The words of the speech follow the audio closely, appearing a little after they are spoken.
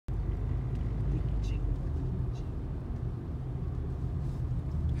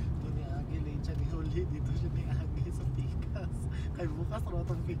dito siya niagi sa Pikas. Kay bukas raw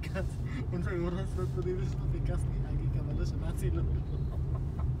itong Pikas. Kung sa oras na ito dito sa Pikas, niagi ka malo siya na silo.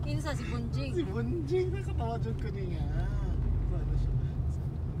 Kinsa si Bunjing? Si Bunjing, nakatawa dyan ko niya. Ano siya?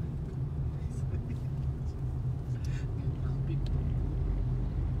 Yung traffic.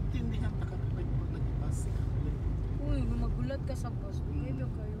 Tindihan na kapag nag-bus ka. Uy, magulat ka sa bus. Uy, kayo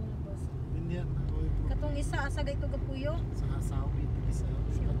ng bus. Tindihan na. Katong isa, asa gay ito gapuyo? Sa Hasawi, isa.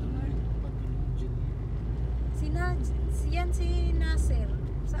 Si Patuloy dyan. Yan si Nasir.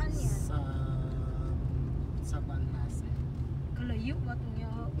 Saan yan? Sa Balnase. Kalayo ba itong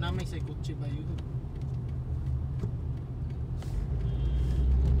yaw? Namay sa kutsi ba yun?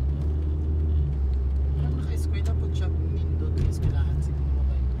 Parang naka-eskwela po siya nindot. Eskwelahan siguro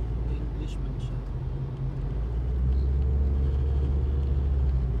kayo. English man siya.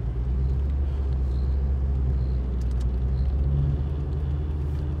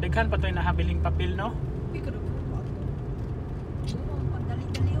 Daghan pa tayo nahabiling papel, no? Uy, kada po ba ito? Oo,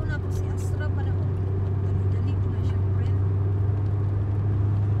 pagdali-dali na ako si Astra pa na. Dali-dali ko na siya, friend.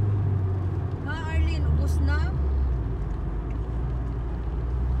 Ha, Arlene, ubos na?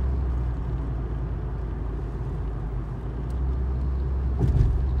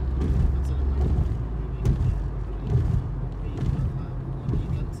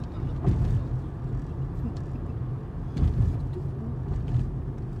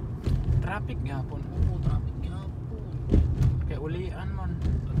 Traffic gapon. Oo, traffic gapon. Kaya ulian man.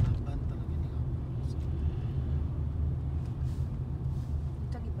 Paglaban talaga ni gapon.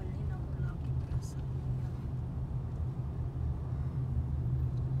 Ito, gibalin ako lagi para sa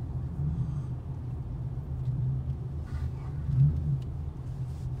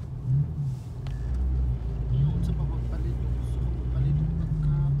Yun, sa pagpapalit yung gusto ko magpalit yung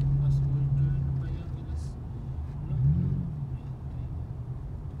pagkapon. Mas order na ba yan? Wala.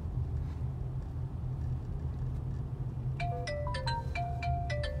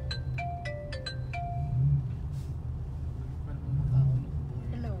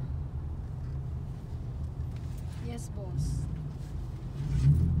 Hello. Yes, boss.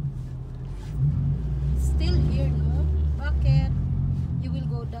 Still here, no? Bakit? You will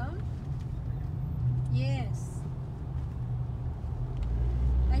go down? Yes.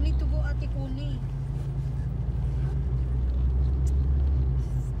 I need to go Ate Kuni.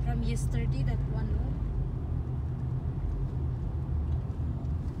 From yesterday, that one, no?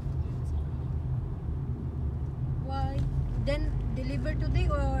 Why? Then deliver today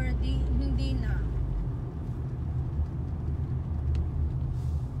or hindi na?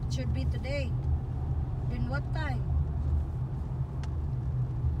 Should be today. Then what time?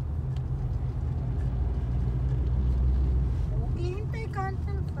 Okay, hintay ka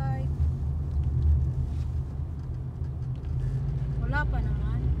until 5. Wala pa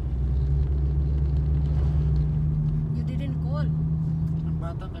naman. You didn't call. Ang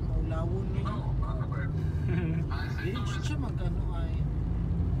bata kan maulawon niya. Hindi siya magkano ay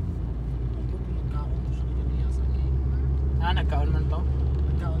magkaon po siya kaniya sa game. Nagkaon man to.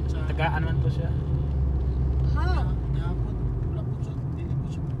 Magkaon siya. Tagaan man to siya. How? Gapon. Wala po siya. Dili po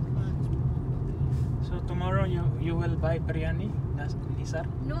siya mag-lunch. So tomorrow you will buy biryani, Lisa?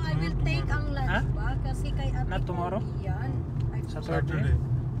 No, I will take ang lunch Huh? ba? Kasi kay Ate Not tomorrow? Kuni yan. Saturday.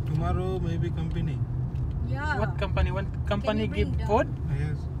 Tomorrow maybe company. Yeah. What company? What company Can you give bring food?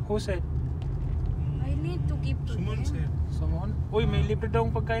 Yes. Who said? I need to give to Someone them. said Someone? Uy, may libre daw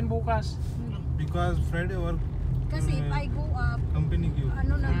ang pagkain bukas. because Friday work Kasi if I go up, company give.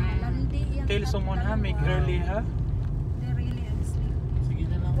 ano na, landi yan. Tell someone ha, make early ha. They're really asleep. Sige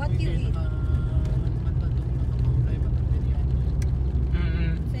na lang. What you eat? Nakamaulay matagyan yan.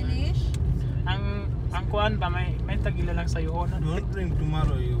 Finish? Ang kuan ba may tagila lang sa iyo na. Don't bring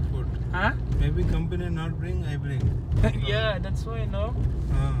tomorrow your food. Ha? Maybe company not bring, I bring. Yeah, that's why no.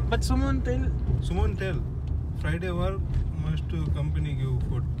 Ah. But someone tell. Someone tell Friday work must to company give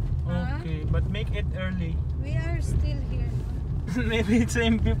food. Okay, but make it early. We are still here. No? Maybe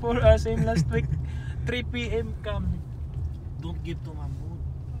same before same last week. 3 PM come. Don't give to Mahmoud.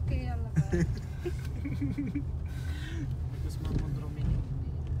 Okay, alakay. Because Mahmoud Romini.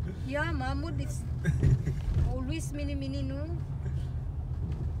 Yeah, Mahmoud is always mini no?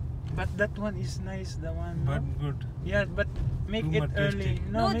 But that one is nice, the one. But No? good. Yeah, but make Too it much early.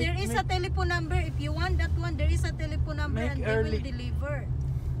 tasty. No, make- there is a make- telephone number. If you want that one, there is a telephone number Make and early. they will deliver.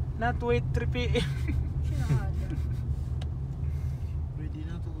 Not wait 3 PM. Sinahada. Pwede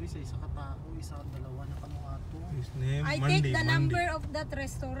na to. Isa katao. Isa dalawa na kamo ato. His name I Monday. take the Monday. number of that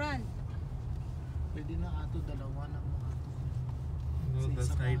restaurant. Pwede na ato. Dalawa na mo ato. No, Sa that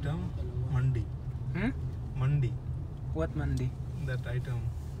isa pa item na, dalawa. Monday. Hmm? Monday. What Monday? That item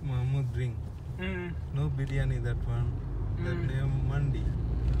Mahmoud bring. No biryani that one. That name mandi.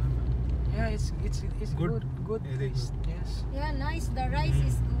 Yeah, it's Good. good Very taste. Yes. Yeah, nice. The rice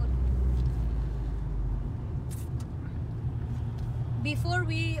is good. Before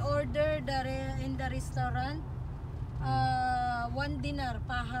we ordered in the restaurant, one dinner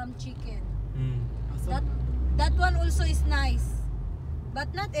paham chicken. Asa That one also is nice,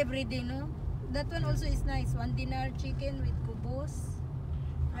 but not every day, no. That one also is nice. One dinner chicken with kubos,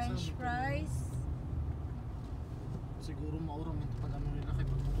 French fries. siguro maura man pag ano nila kay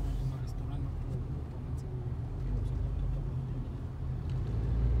pagbuto man sa restaurant magpupunta man siguro.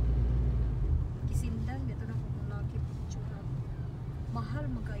 Kisindan dito na kung lagi picture. Mahal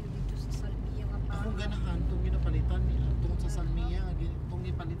magayo dito sa salmiya nga Akong parang. ganahan itong ginapalitan ni itong sa salmiya itong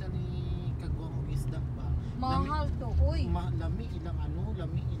ipalitan ni kagwang og isda ba. Mahal to, uy. Lami ilang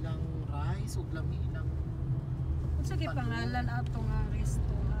lami ilang rice ug lami ilang Unsa kay pangalan ato nga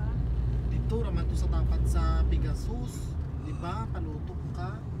resto ha? dito raman to sa tapat sa Pegasus, di ba? Palutok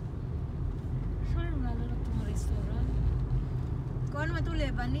ka. Sure na lang ito nga restaurant. Kuan man to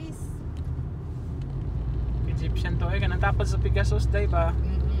Lebanese. Egyptian to kanang tapat sa Pegasus day ba?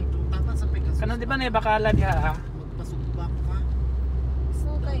 Itong tapat sa Pegasus. Kanang di ba na bakala diha? Magpasugbak ka.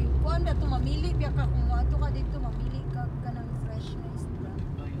 So kay kuan da to mamili biya ka kung ato ka dito mamili ka kanang fresh na isda.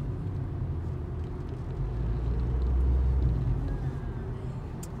 Diba yun?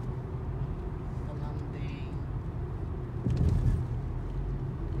 Panamday.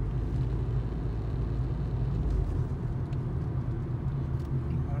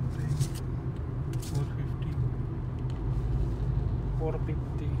 What say? 450.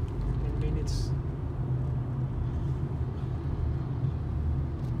 450 in minutes.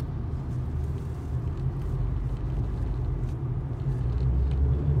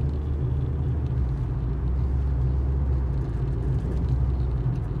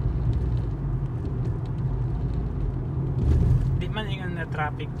 Di man ingon na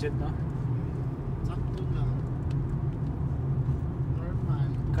traffic dyan, no? Sakto lang. Normal.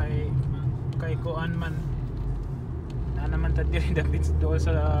 Kay kuan man na naman ta diri dapit doon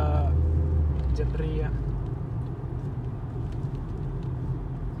sa Jabria.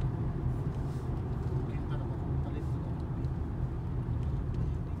 Okay, para mapapalit mo ng tubig.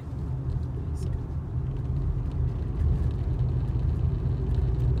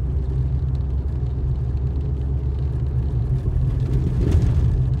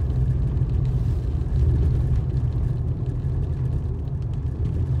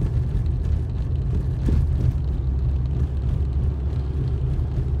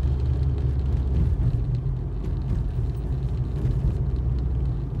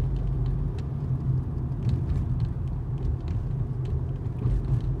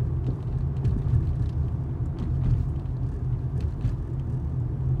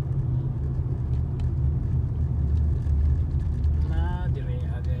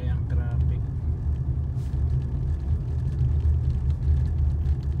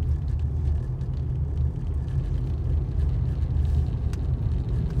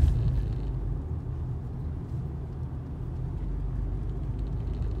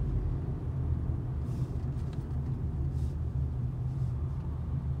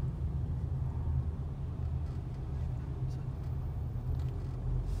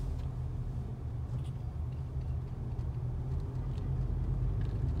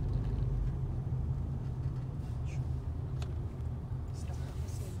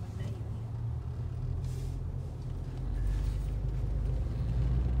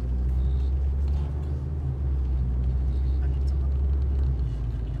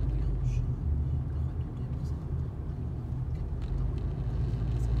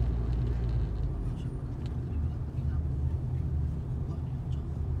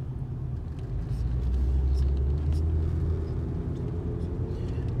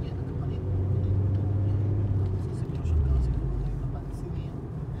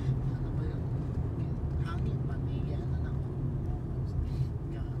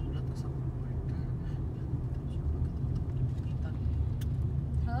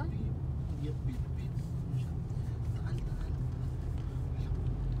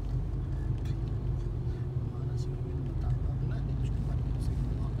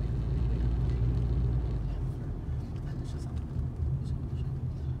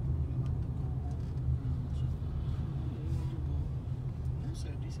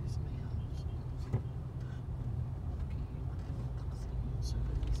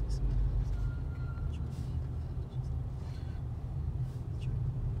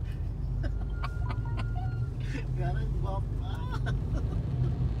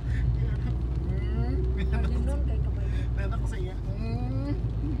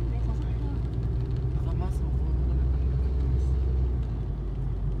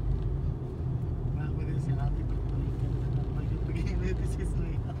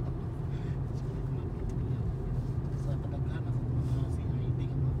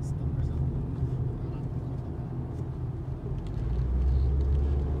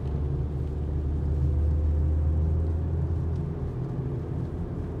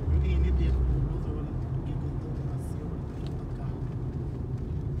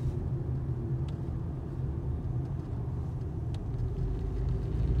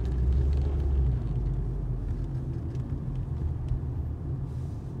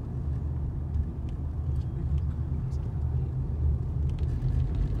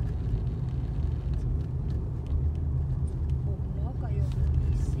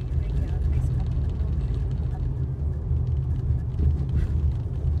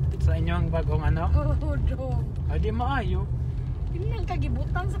 Sa inyong bagong ano? Oo, dong. Ay di maayo. Yun ang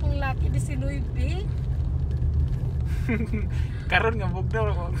kagibutan sa kong laki di si Louis. Karon nga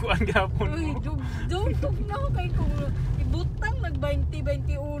bugnaw kuan gapon Uy, mo. dugtog na ako kay kong ibutang nag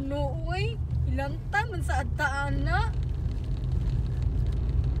 20-21. Uy, ilantan man sa adtaan na.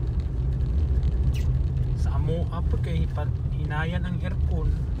 Sa amo apo kay hinayan ang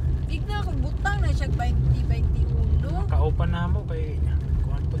aircon. Igna ako butang na siya 20-21. Kaupan na mo kay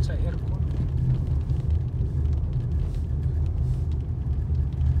kuan pod sa aircon.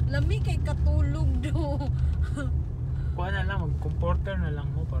 Lami kay katulog do. Kuan na lang mag-comforter na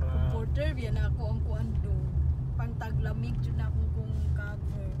lang mo para Porter biya na ako ang kuan do. Pantaglamig jud na akong kung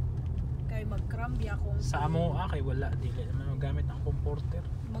cover. Kay magkram biya ako. sa amo kay wala dili naman magamit ang comforter.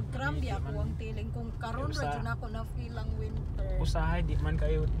 Magkram biya ako ang tiling kung karon Usa. ra jud na ako na feel ang winter. Usahay di man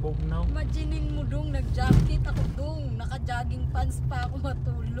kayo bugnaw. Imaginin mo dong nag-jacket ako dong, naka-jogging pants pa ako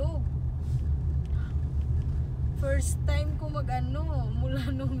matulog. First time ko mag-ano, mula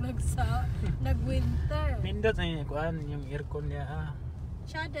nung nag-winter. Nindot na yung kuan yung aircon niya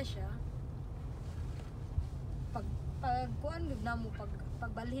Syada siya. Pag kuan na mo,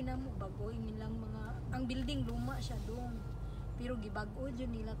 pagbalhin na mo, bagoy nilang mga, ang building luma siya dong. Pero gibago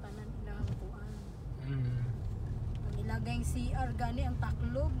yun nila tanan ilang kuan. Ang ilagay CR gani ang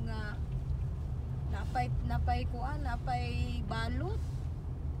taklob nga napay kuan, napay balot.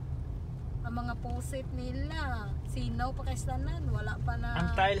 Ang mga poset nila sinaw pa kay tanan, wala pa na.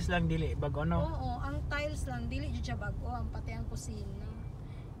 Ang tiles lang dili bago ano. Oo, ang tiles lang dili jud siya bago, ang pati ang kusina.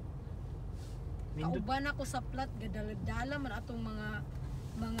 Nindot Kauban ako sa plat gadala man atong mga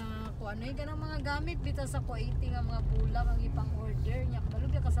kuan ay ganang mga gamit bitaw sa Kuwaiti nga mga bulak ang ipang order nya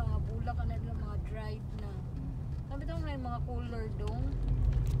balog ka sa mga bulak ana mga dried na. Sabi taw na yung mga cooler dong.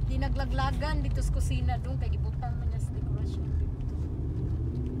 Di naglaglagan dito sa kusina dong kay gibutang man niya sa dekorasyon dito.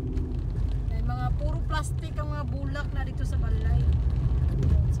 May mga puro plastic ang mga bulak na dito sa balay.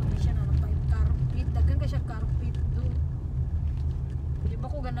 Sabi siya na napay carpet, daghan ka siya carpet do. Di ba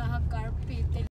ko ganahag carpet?